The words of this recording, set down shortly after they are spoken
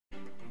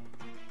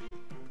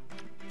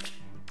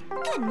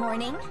Good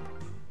morning.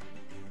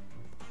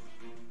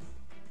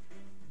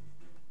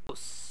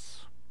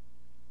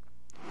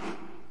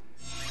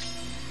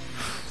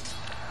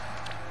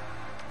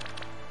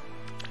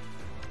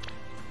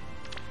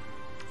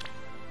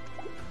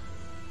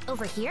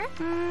 Over here?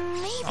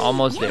 Maybe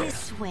almost there.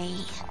 This way.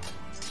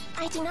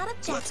 I do not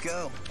object. Let's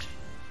go.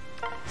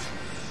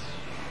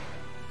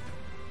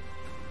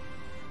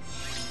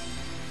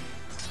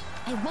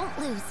 I won't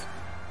lose.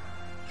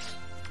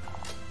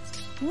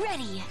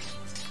 Ready.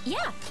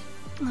 Yeah.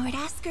 Lord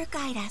Asker,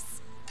 guide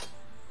us.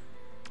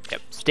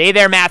 Yep. Stay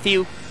there,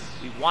 Matthew.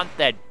 We want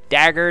that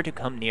dagger to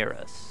come near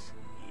us.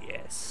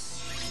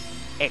 Yes.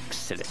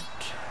 Excellent.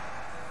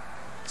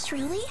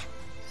 Truly?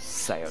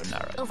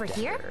 Sayonara. Over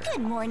dagger. here?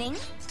 Good morning.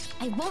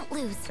 I won't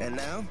lose. And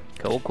now?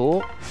 Cool,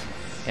 cool.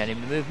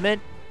 Enemy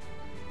movement.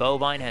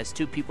 Bovine has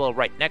 2 people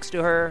right next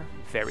to her.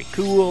 Very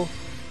cool.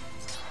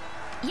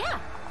 Yeah.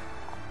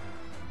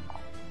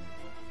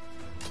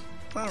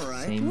 All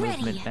right. Same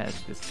Ready. movement as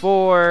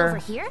before. Over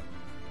here?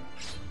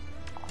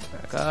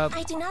 Back up.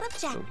 I do not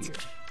Go object. here.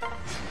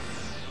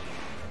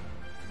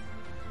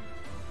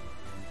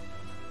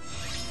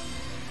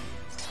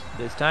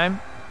 This time,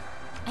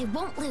 I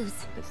won't lose.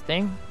 this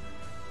thing.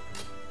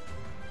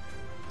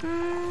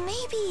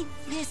 Maybe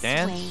this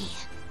Dance. way.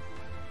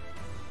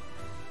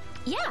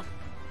 Yeah.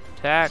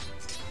 Attack.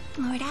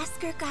 Lord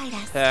Asker, guide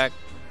us. Attack.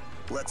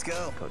 Let's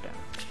go. Go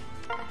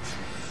down.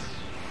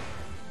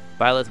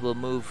 Byleth will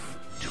move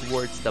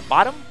towards the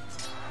bottom.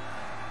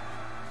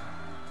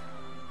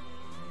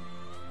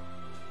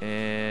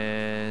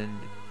 And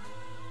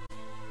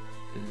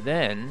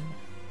then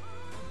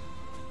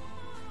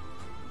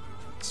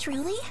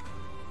Truly?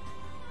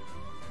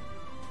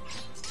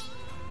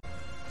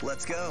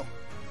 Let's go.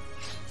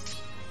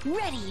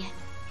 Ready.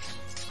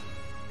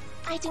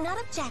 I do not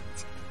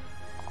object.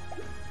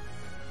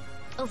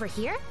 Over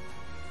here?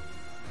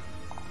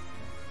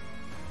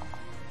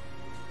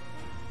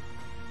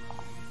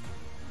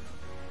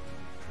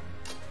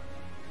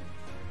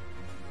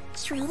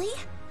 Truly?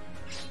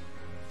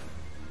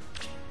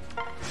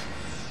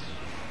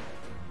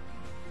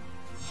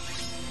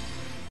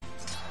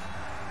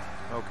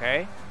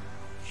 okay.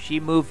 She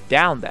moved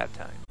down that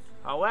time.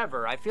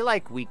 However, I feel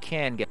like we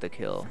can get the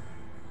kill.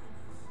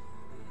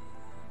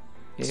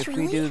 If we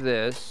Truly? do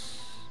this,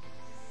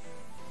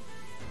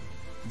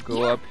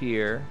 go Yeah. up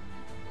here,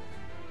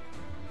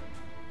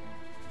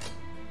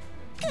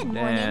 Good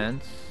morning.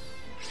 dance,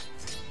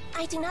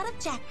 I do not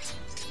object.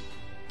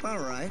 All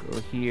right. go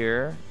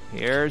here.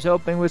 Here's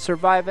hoping we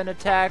survive an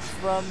attack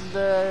from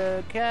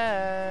the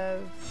Cav.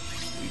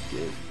 We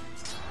did.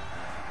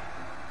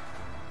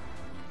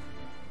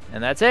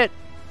 And that's it.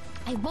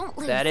 I won't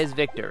lose. That is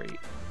victory.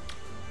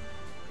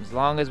 As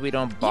long as we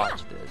don't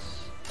botch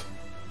this.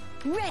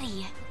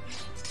 Ready.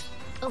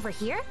 Over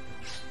here?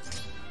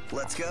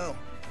 Let's go.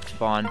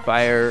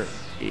 Bonfire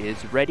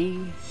is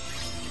ready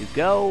to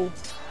go.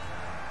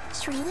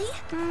 Truly?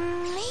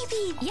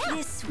 Maybe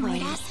this way.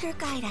 Lord Asker,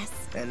 guide us.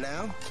 And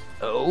now?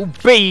 Oh,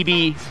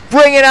 baby.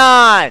 Bring it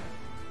on!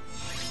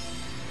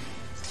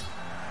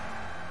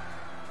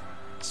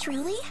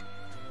 Truly?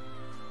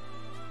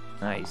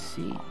 I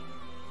see.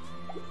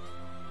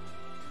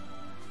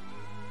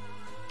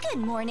 Good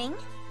morning.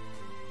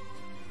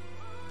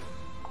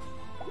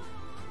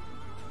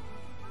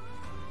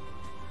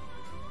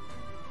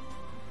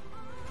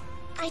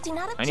 I do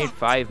not object. I need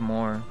 5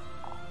 more.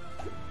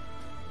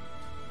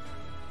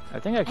 I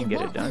think I can get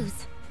it won't done.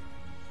 lose.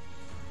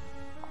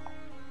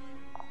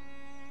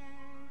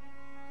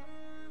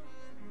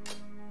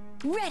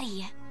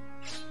 Ready.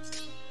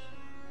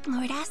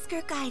 Lord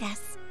Asker, guide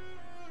us.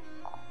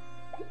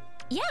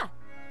 Yeah.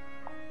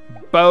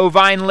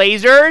 Bovine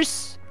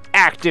lasers,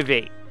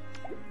 activate.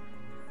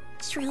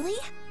 Truly?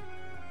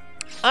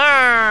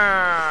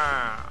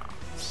 Ah!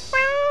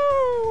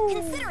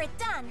 Consider it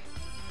done.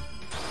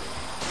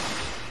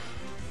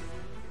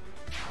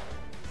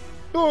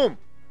 Boom!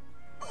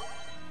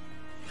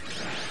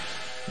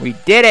 We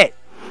did it!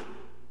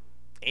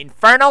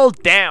 Infernal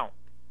down!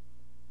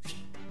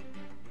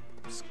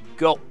 Let's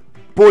go.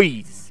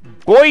 Boys!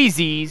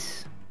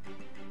 Boysies!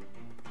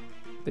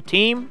 The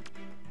team.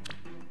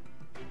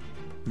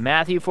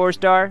 Matthew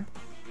 4-star.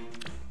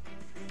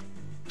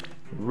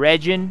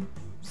 Regin,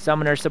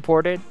 summoner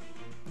supported.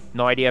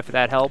 No idea if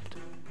that helped.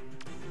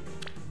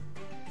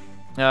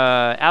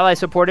 Ally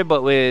supported,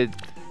 but with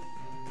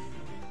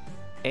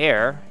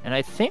air, and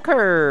I think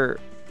her,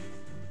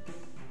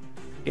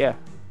 yeah,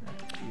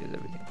 she has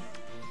everything.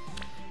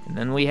 And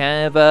then we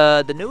have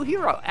the new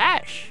hero,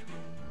 Ash,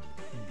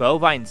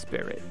 Bovine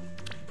Spirit.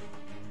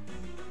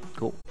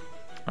 Cool.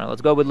 All right,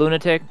 let's go with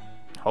Lunatic.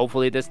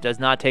 Hopefully this does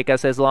not take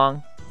us as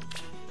long.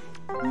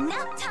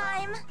 Nap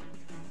time.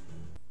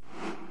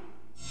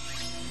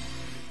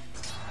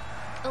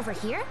 Over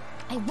here?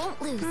 I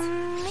won't lose.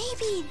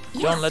 Maybe.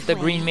 Don't let the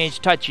green mage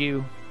touch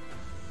you.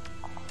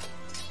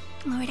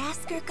 Lord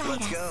Asker, guide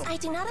Let's us. go. I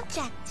do not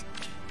object.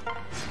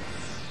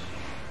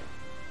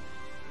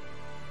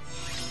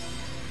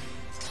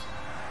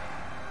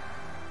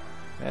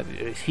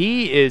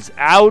 He is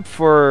out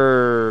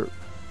for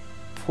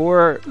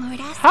Lord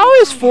Asker How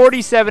is guide us.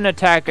 47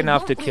 attack I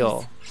enough to won't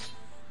kill?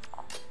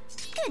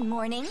 lose. Good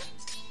morning.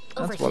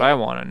 Over That's what here. I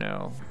want to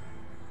know.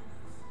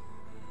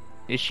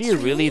 Is she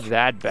Truly? really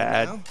that And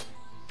bad? now?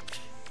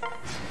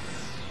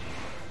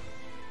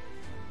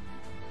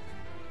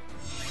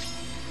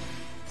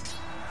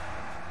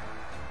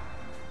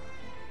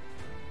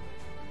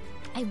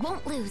 I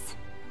won't lose.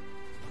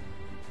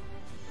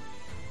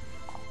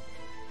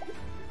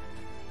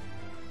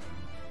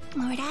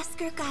 Lord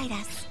Asker guide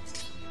us.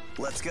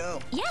 Let's go.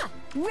 Yeah,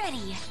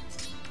 ready.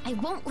 I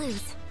won't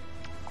lose.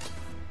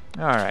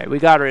 Alright, we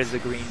got her as the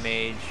green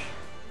mage.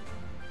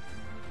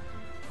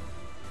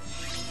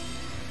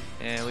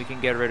 And we can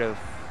get rid of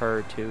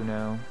her too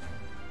now.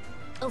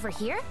 Over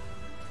here?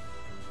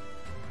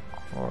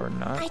 Or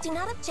not. I do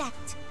not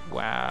object.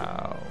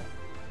 Wow.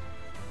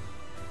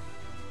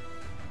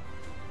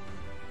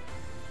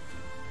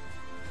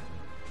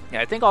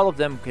 Yeah, I think all of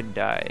them can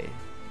die.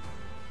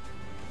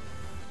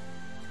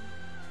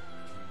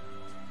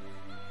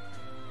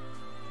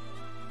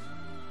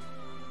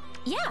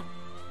 Yeah.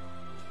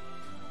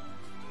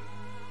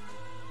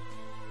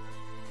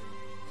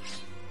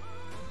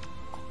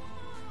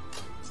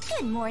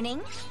 Good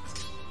morning.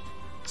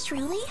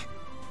 Truly?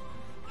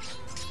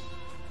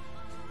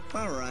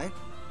 All right.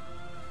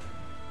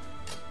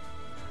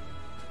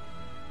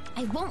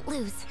 I won't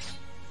lose.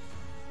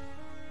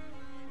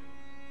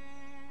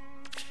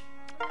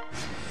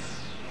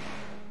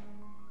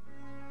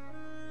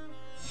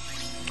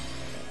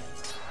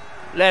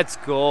 Let's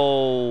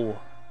go.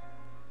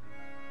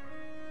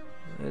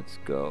 Let's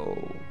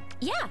go.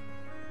 Yeah.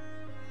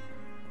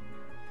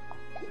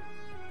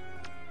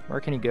 Where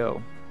can he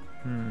go?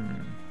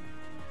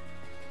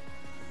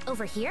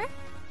 Over here?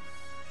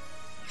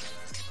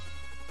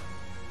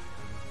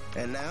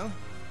 And now?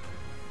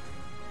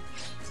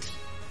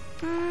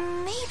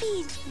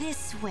 Maybe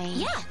this way.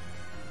 Yeah.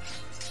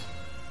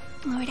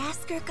 Lord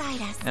Asker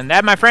guide us. And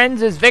that, my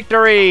friends, is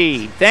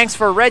victory! Thanks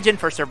for Regin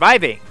for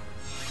surviving.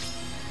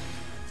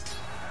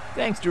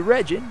 Thanks to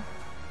Regin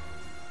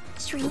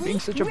Truly? for being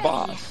such a Ready.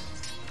 boss.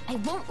 I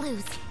won't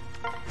lose.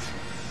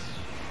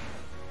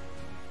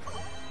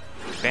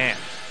 Bam.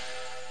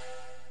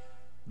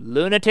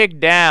 Lunatic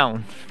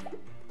down.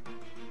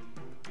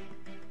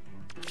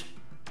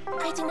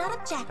 I do not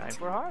object. Time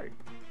for hard.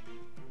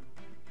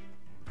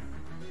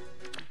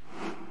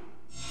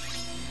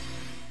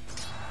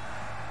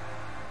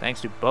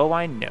 Thanks to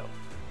Bovine, no.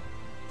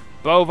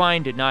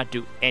 Bovine did not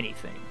do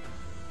anything.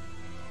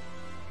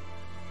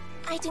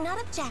 I do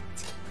not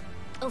object.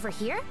 Over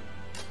here?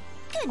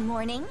 Good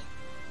morning.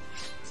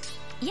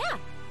 Yeah.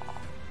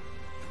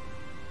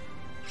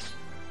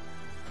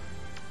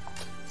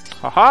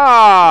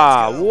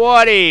 Haha! Let's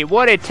go.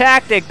 What a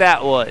tactic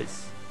that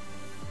was.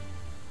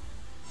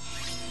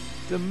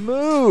 The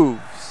moves.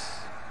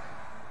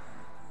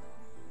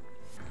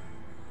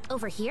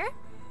 Over here?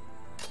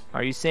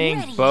 Are you saying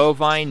Ready.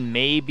 Bovine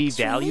may be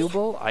Truly?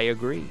 valuable? I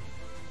agree.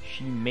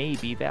 She may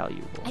be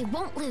valuable. I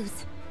won't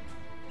lose.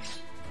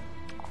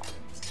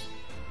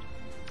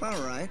 All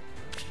right.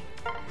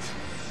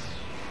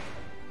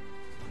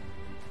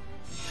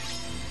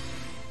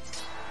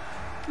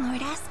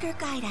 Lord Asker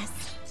guide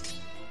us.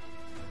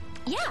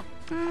 Yeah.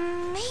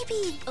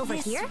 Maybe over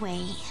this here?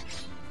 way.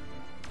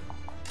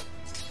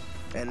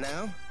 And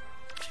now?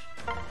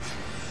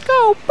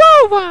 Go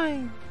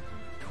Bovine!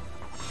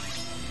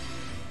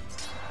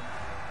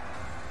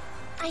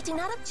 I do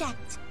not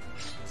object.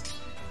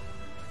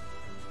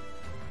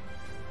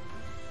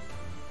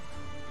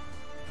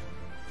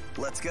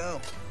 Let's go.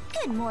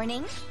 Good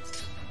morning.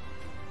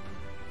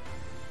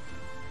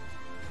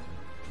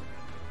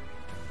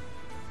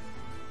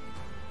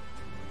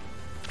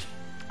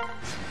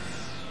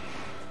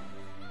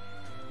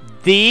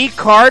 The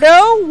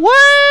Cardo?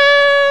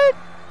 What?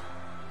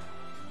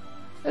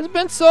 It's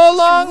been so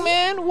long,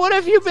 man. What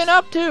have you been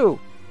up to?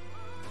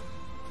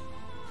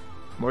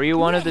 Were you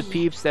one of the Ready.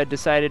 peeps that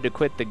decided to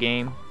quit the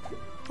game?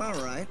 All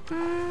right.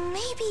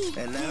 Maybe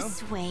And now?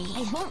 this way.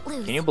 I won't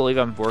lose. Can you believe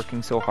I'm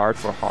working so hard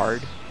for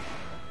hard?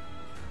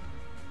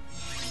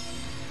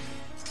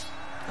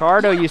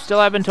 Cardo, you still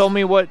haven't told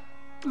me what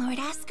Lord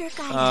Asker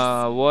guide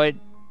us. what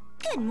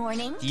Good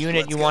morning.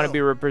 unit Let's you want to go. be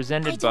I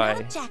represented do not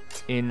by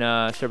object. in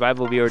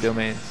Survival VR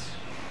Domains.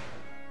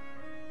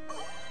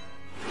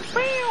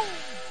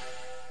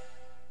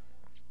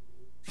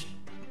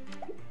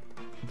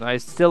 I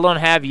still don't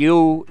have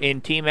you in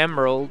Team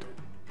Emerald.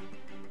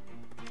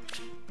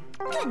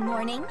 Good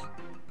morning.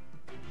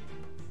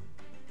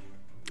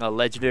 A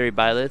legendary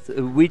Byleth.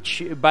 Which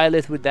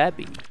Byleth would that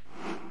be?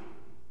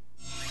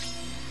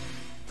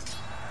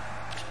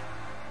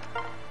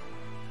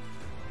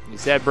 You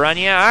said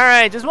Brunya?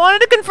 Alright, just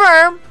wanted to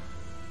confirm.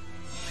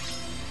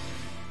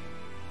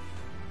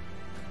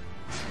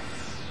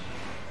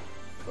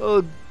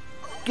 Oh,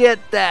 get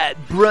that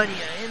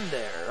Brunya in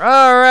there.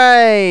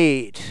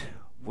 Alright.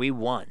 We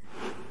won.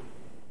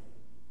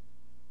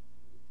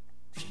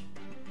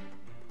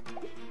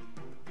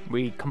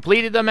 We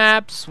completed the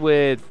maps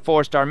with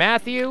 4-star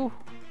Matthew,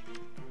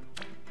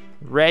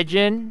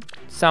 Regin,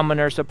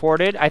 summoner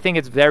supported. I think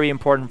it's very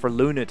important for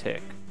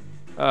Lunatic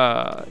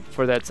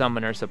for that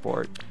summoner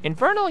support.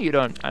 Infernal, I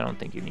don't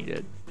think you need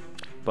it.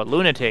 But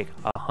Lunatic,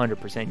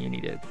 100% you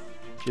need it.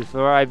 Just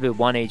survive with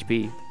 1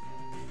 HP.